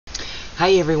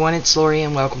Hi everyone, it's Lori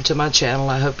and welcome to my channel.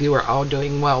 I hope you are all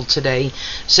doing well today.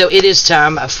 So it is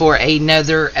time for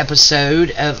another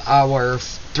episode of our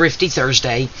Thrifty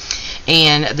Thursday,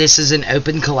 and this is an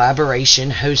open collaboration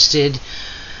hosted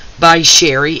by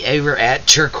Sheree over at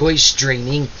Turquoise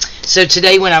Dreaming. So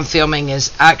today when I'm filming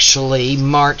is actually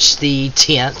March the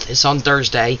 10th. It's on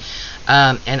Thursday,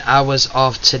 and I was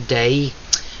off today,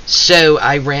 so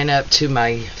I ran up to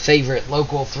my favorite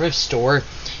local thrift store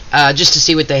just to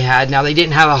see what they had. Now, they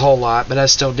didn't have a whole lot, but I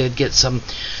still did get some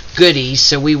goodies,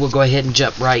 so we will go ahead and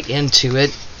jump right into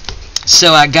it.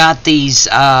 So I got these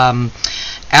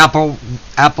Apple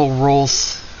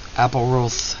Rolf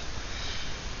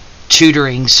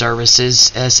tutoring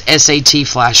services as SAT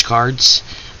flashcards.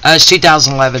 It's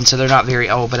 2011, so they're not very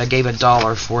old, but I gave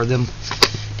 $1 for them,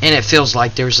 and it feels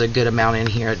like there's a good amount in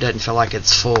here. It doesn't feel like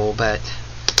it's full, but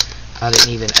I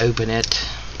didn't even open it.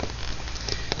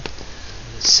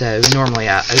 So normally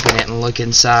I open it and look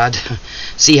inside,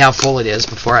 see how full it is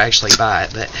before I actually buy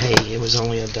it. But hey, it was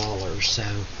only $1, so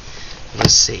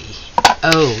let's see.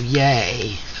 Oh,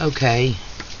 yay. Okay.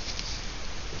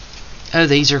 Oh,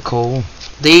 these are cool.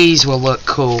 These will look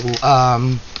cool.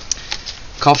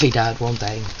 Coffee dyed, won't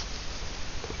they?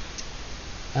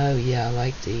 Oh yeah, I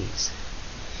like these.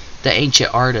 The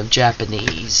Ancient Art of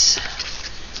Japanese.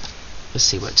 Let's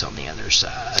see what's on the other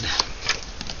side.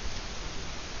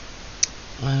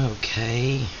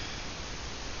 Okay.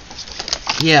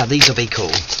 Yeah, these will be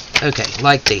cool. Okay,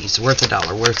 like these. Worth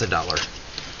 $1. Worth $1.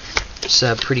 It's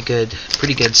a pretty good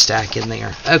stack in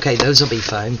there. Okay, those will be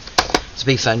fun. This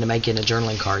will be fun to make into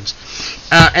journaling cards.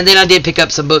 And then I did pick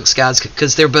up some books, guys,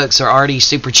 because their books are already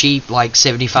super cheap, like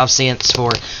 75 cents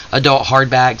for adult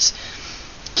hardbacks.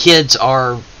 Kids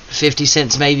are 50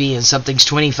 cents maybe, and something's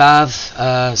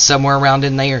 25, somewhere around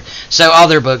in there. So all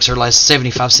their books are less,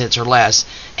 75 cents or less,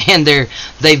 and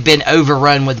they've been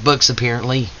overrun with books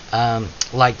apparently,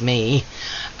 like me,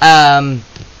 that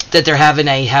they're having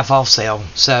a half off sale.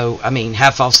 So I mean,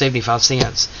 half off 75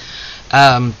 cents.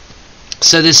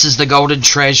 So this is the Golden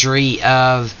Treasury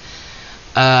of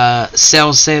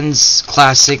Selson's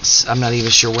Classics. I'm not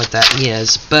even sure what that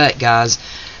is, but guys,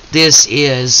 this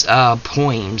is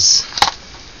poems.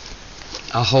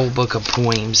 A whole book of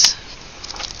poems.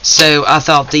 So I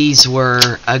thought these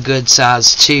were a good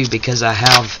size too, because I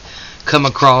have come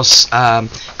across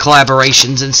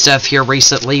collaborations and stuff here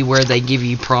recently where they give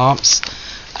you prompts,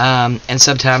 and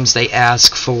sometimes they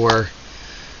ask for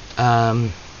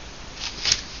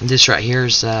this right here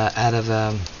is out of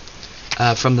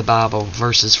from the Bible,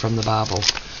 verses from the Bible.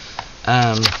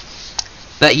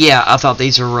 But yeah, I thought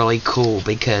these were really cool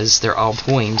because they're all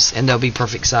poems, and they'll be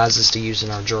perfect sizes to use in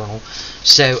our journal.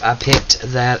 So I picked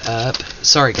that up.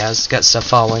 Sorry guys, got stuff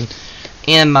falling.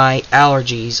 And my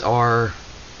allergies are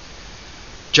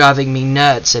driving me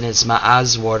nuts, and it's my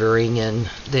eyes watering, and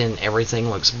then everything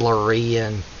looks blurry,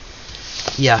 and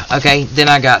yeah, okay. Then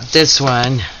I got this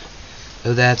one.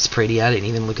 Oh, that's pretty. I didn't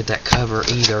even look at that cover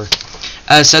either.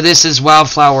 So this is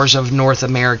Wildflowers of North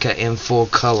America in full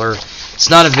color. It's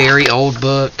not a very old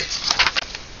book.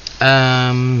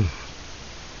 Yeah,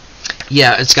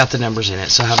 it's got the numbers in it,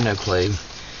 so I have no clue.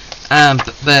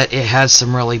 But it has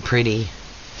some really pretty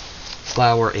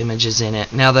flower images in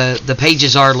it. Now the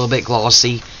pages are a little bit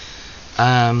glossy,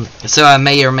 so I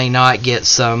may or may not get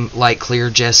some light clear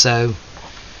gesso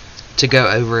to go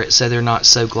over it so they're not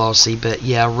so glossy. But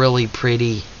yeah, really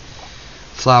pretty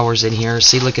flowers in here.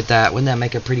 See, look at that. Wouldn't that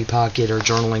make a pretty pocket or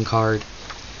journaling card?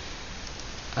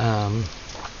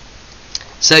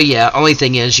 So yeah, only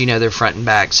thing is, you know, they're front and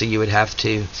back, so you would have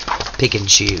to pick and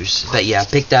choose. But yeah,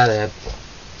 pick that up.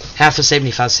 Half of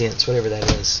 75 cents, whatever that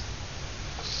is.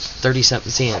 30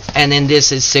 something cents. And then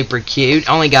this is super cute.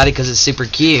 Only got it because it's super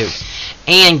cute.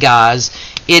 And guys,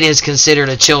 it is considered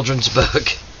a children's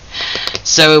book.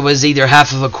 So it was either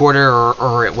half of a quarter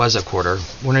or it was a quarter.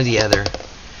 One or the other.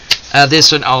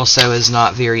 This one also is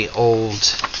not very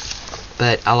old,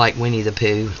 but I like Winnie the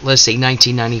Pooh. Let's see,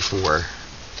 1994.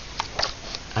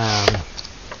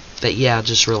 But yeah,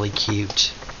 just really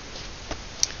cute.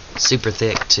 Super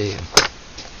thick too.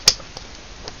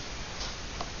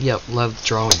 Yep, love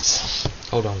drawings.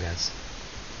 Hold on, guys.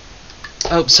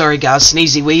 Oh, sorry guys,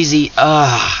 sneezy wheezy.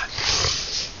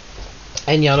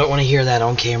 And y'all don't want to hear that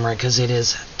on camera because it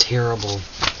is terrible.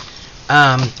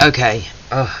 Okay.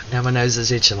 Oh, now my nose is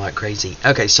itching like crazy.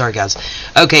 Okay, sorry guys.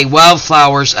 Okay,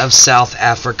 Wildflowers of South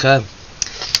Africa.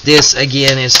 This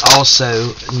again is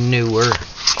also newer.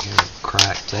 Here,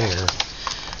 crack there.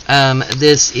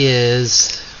 This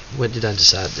is, what did I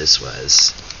decide this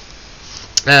was?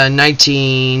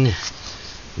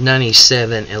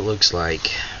 1997, it looks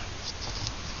like.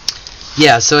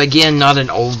 Yeah, so again, not an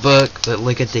old book, but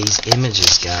look at these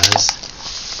images,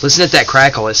 guys. Listen at that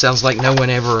crackle. It sounds like no one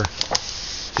ever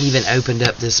even opened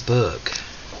up this book.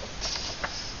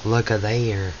 Look at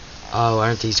there. Oh,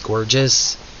 aren't these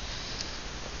gorgeous?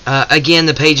 Again,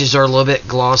 the pages are a little bit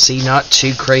glossy, not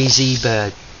too crazy,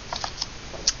 but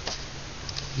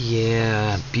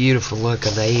yeah, beautiful. Look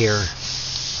at there.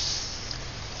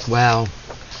 Wow.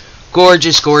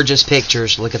 Gorgeous, gorgeous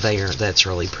pictures. Look at there. That's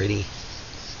really pretty.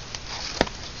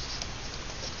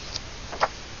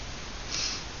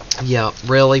 Yep,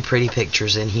 really pretty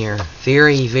pictures in here.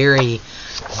 Very, very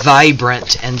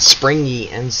vibrant and springy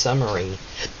and summery.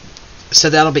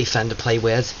 So that'll be fun to play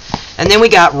with. And then we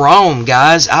got Rome,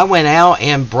 guys. I went out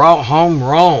and brought home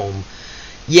Rome.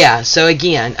 Yeah, so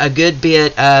again, a good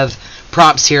bit of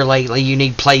props here lately. You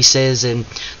need places and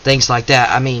things like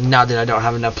that. I mean, not that I don't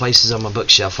have enough places on my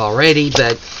bookshelf already,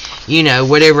 but, you know,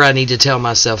 whatever I need to tell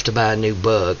myself to buy a new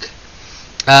book.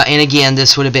 And again,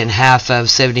 this would have been half of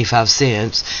 75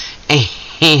 cents.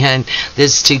 And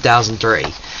this is 2003.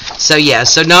 So, yeah,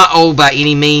 so not old by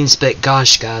any means, but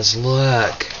gosh, guys,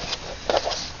 look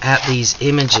at these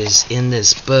images in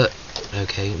this book.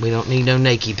 Okay, we don't need no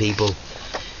naked people.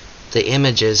 The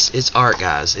images, it's art,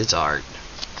 guys, it's art.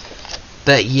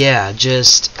 But yeah,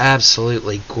 just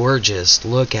absolutely gorgeous.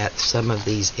 Look at some of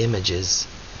these images.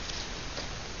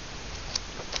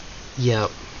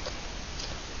 Yep.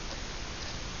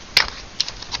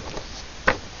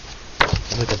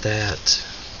 Look at that.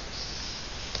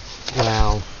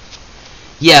 Wow.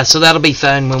 Yeah, so that'll be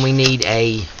fun when we need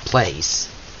a place.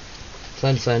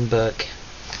 Fun book.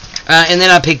 And then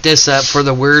I picked this up for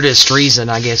the weirdest reason,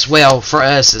 I guess. Well, for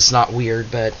us, it's not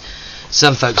weird, but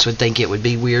some folks would think it would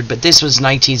be weird. But this was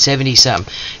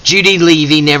 1970-something. Judy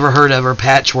Levy, never heard of her,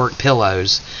 patchwork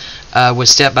pillows with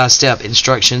step-by-step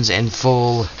instructions and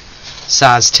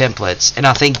full-size templates. And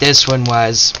I think this one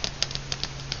was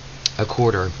a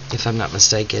quarter, if I'm not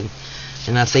mistaken.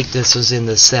 And I think this was in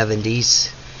the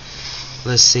 70s.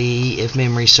 Let's see if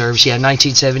memory serves. Yeah,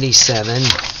 1977.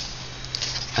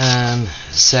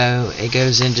 So it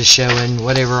goes into showing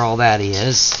whatever all that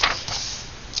is.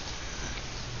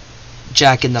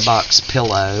 Jack-in-the-Box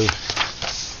pillow,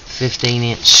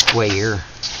 15-inch square.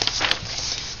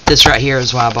 This right here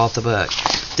is why I bought the book.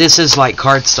 This is like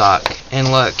cardstock, and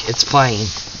look, it's plain.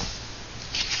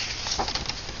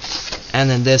 And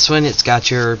then this one, it's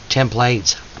got your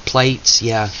templates, plates,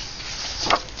 yeah.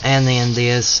 And then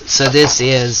this. So this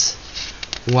is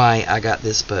why I got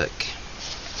this book.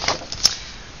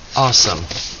 Awesome.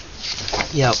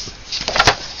 Yep.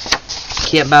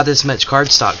 Can't buy this much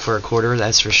cardstock for a quarter,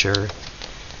 that's for sure.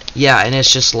 Yeah, and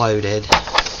it's just loaded.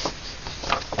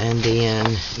 And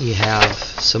then you have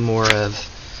some more of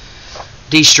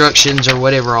destructions or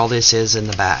whatever all this is in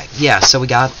the back. Yeah, so we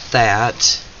got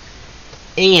that.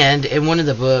 And in one of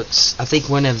the books, I think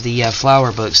one of the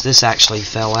flower books, this actually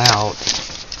fell out.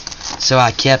 So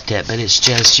I kept it, but it's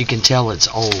just, you can tell it's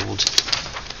old.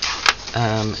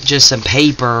 Just some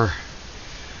paper.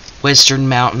 Western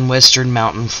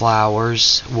Mountain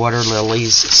flowers, water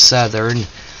lilies, southern,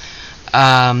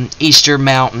 Easter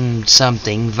Mountain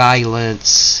something,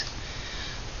 violets,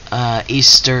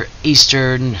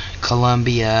 Eastern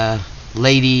Columbia,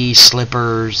 lady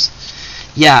slippers.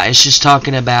 Yeah, it's just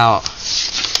talking about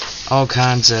all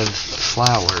kinds of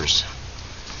flowers.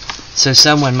 So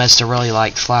someone must have really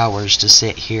liked flowers to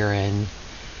sit here and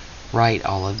write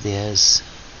all of this.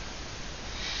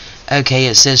 Okay,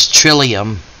 it says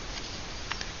trillium.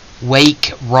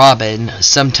 Wake robin,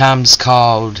 sometimes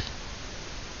called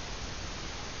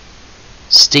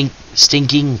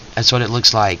stinking, that's what it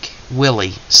looks like,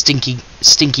 willy, stinking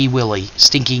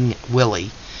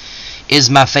willy, is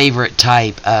my favorite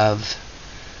type of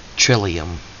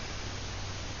trillium.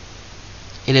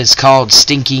 It is called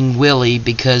stinking willy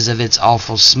because of its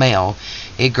awful smell.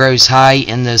 It grows high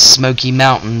in the Smoky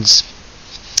Mountains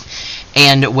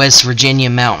and West Virginia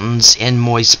mountains in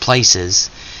moist places.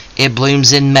 It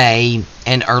blooms in May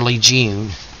and early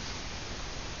June.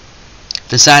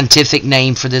 The scientific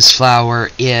name for this flower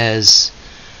is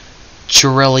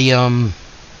Trillium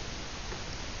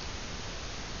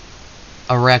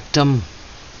erectum.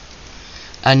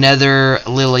 Another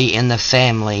lily in the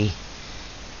family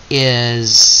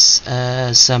is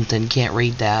something, can't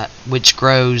read that, which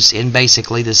grows in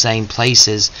basically the same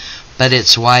places, but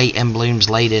it's white and blooms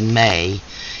late in May.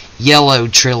 Yellow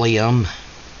trillium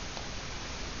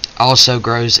also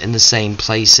grows in the same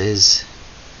places.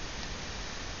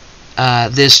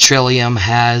 This trillium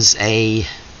has a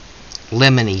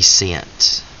lemony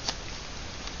scent.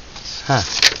 Huh.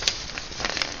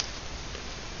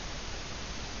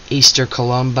 Easter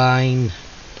Columbine.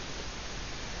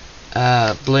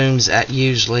 blooms at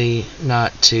usually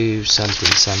not to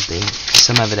something something.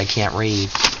 Some of it I can't read.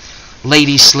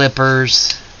 Lady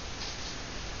slippers,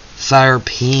 fire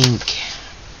pink.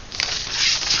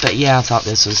 But yeah, I thought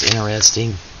this was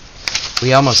interesting.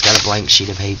 We almost got a blank sheet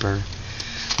of paper.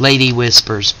 Lady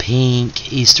whispers,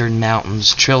 pink, eastern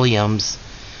mountains, trilliums.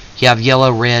 You have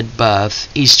yellow, red, buff,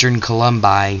 eastern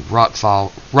columbi,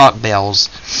 rock bells,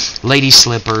 lady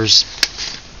slippers,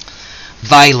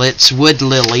 violets, wood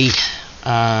lily,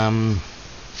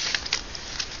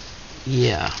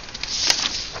 yeah,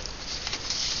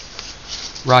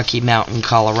 Rocky Mountain,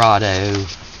 Colorado,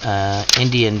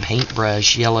 Indian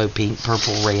paintbrush, yellow, pink,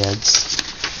 purple, reds.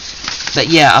 But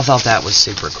yeah, I thought that was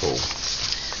super cool.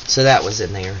 So that was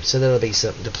in there. So that'll be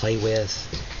something to play with.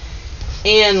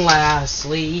 And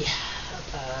lastly,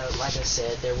 like I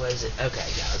said, there was... Okay,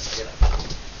 guys, I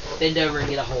gotta bend over and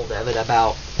get a hold of it.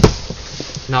 About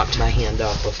knocked my hand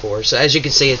off before. So as you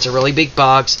can see, it's a really big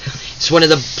box. It's one of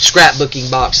the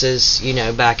scrapbooking boxes, you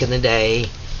know, back in the day.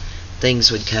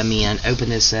 Things would come in. Open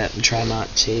this up and try not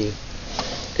to.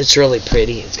 It's really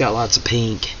pretty. It's got lots of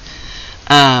pink.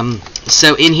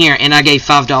 So in here, and I gave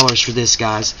 $5 for this,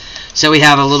 guys. So we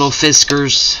have a little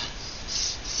Fiskars.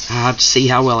 I have to see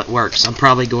how well it works. I'm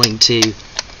probably going to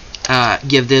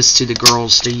give this to the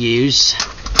girls to use.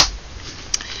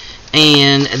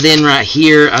 And then right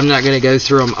here, I'm not going to go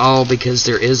through them all because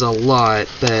there is a lot,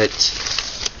 but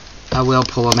I will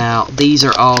pull them out. These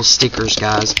are all stickers,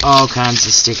 guys. All kinds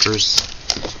of stickers.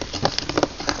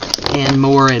 And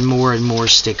more and more and more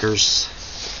stickers.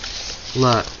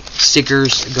 Look,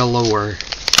 stickers galore.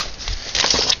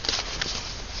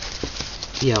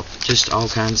 Yep, just all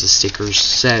kinds of stickers.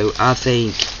 So I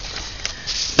think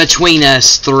between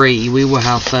us three, we will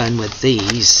have fun with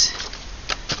these.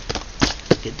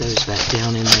 Get those back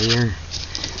down in there.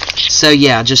 So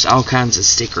yeah, just all kinds of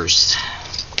stickers.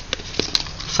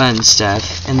 Fun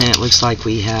stuff. And then it looks like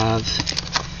we have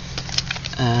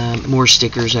more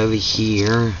stickers over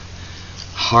here.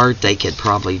 Heart they could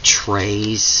probably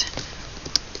trace.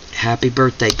 Happy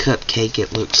birthday cupcake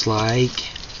it looks like.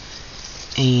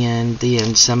 And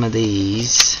then some of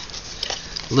these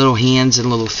little hands and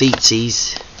little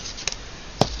feetsies.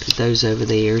 Put those over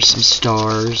there. Some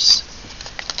stars.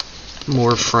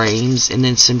 More frames. And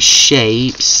then some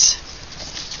shapes.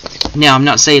 Now, I'm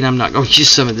not saying I'm not going to use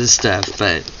some of this stuff,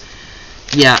 but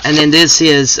yeah. And then this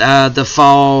is the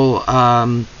fall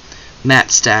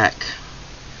mat stack.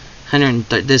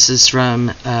 This is from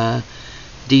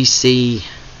DC,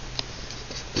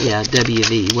 yeah,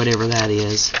 WV, whatever that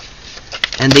is.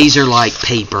 And these are like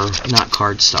paper, not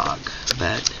cardstock.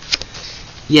 But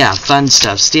yeah, fun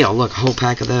stuff. Still, look, a whole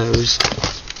pack of those.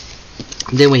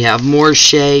 Then we have more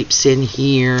shapes in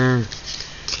here.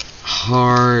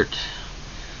 Heart.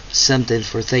 Something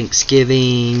for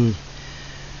Thanksgiving.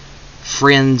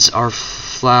 Friends are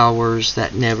flowers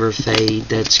that never fade.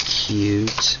 That's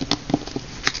cute.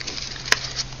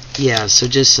 Yeah, so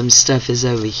just some stuff is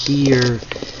over here.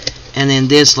 And then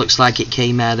this looks like it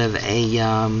came out of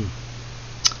a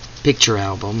picture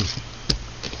album.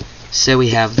 So we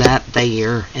have that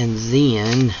there. And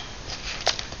then,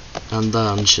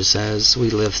 she says, we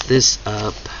lift this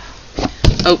up.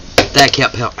 Oh, that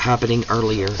kept happening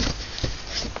earlier.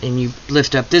 And you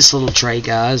lift up this little tray,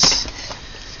 guys.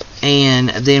 And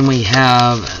then we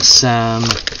have some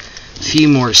few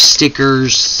more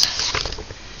stickers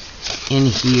in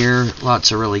here.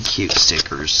 Lots of really cute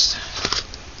stickers.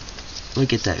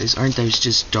 Look at those. Aren't those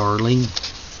just darling?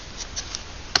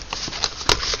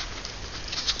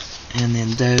 And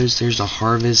then those, there's a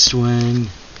harvest one.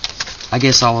 I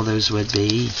guess all of those would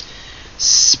be.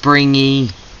 Springy.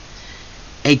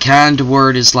 A kind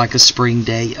word is like a spring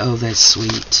day. Oh, that's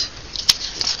sweet.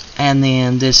 And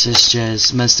then this is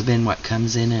just, must have been what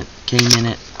comes in it, came in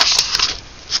it.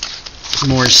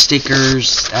 More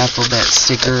stickers, alphabet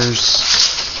stickers.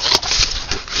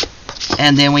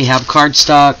 And then we have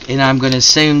cardstock, and I'm going to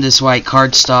assume this white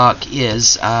cardstock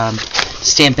is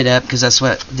Stamp It Up, because that's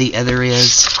what the other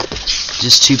is.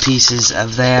 Just two pieces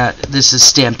of that. This is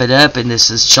Stamp It Up, and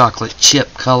this is chocolate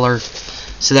chip color.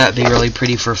 So that would be really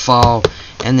pretty for fall.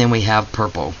 And then we have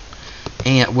purple.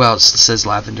 And, well, it says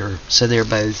lavender. So they're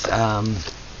both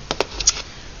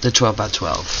the 12 by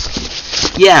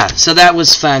 12. Yeah, so that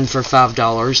was fun for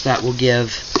 $5. That will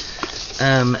give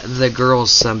the girls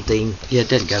something. Yeah, it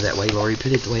doesn't go that way, Lori.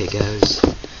 Put it the way it goes.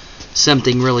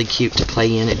 Something really cute to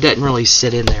play in. It doesn't really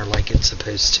sit in there like it's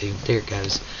supposed to. There it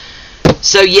goes.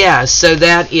 So, yeah, so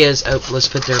that is... Oh, let's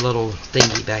put their little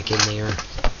thingy back in there.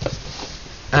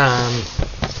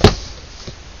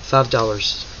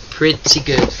 $5. Pretty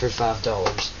good for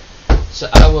 $5. So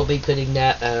I will be putting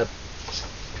that up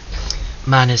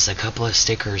minus a couple of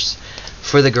stickers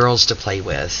for the girls to play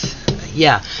with.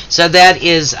 Yeah, so that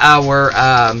is our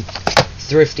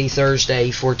Thrifty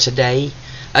Thursday for today.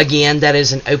 Again, that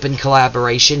is an open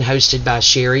collaboration hosted by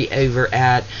Sheree over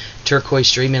at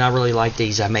Turquoise Dream, and I really like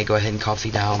these. I may go ahead and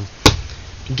coffee down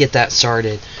and get that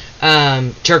started.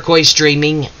 Turquoise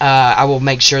Dreaming, I will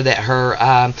make sure that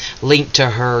her link to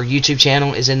her YouTube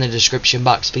channel is in the description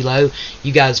box below.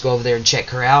 You guys go over there and check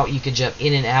her out. You can jump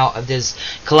in and out of this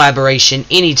collaboration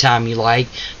anytime you like.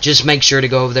 Just make sure to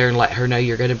go over there and let her know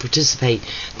you're going to participate.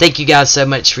 Thank you guys so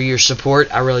much for your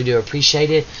support. I really do appreciate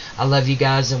it. I love you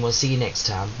guys, and we'll see you next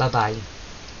time. Bye-bye.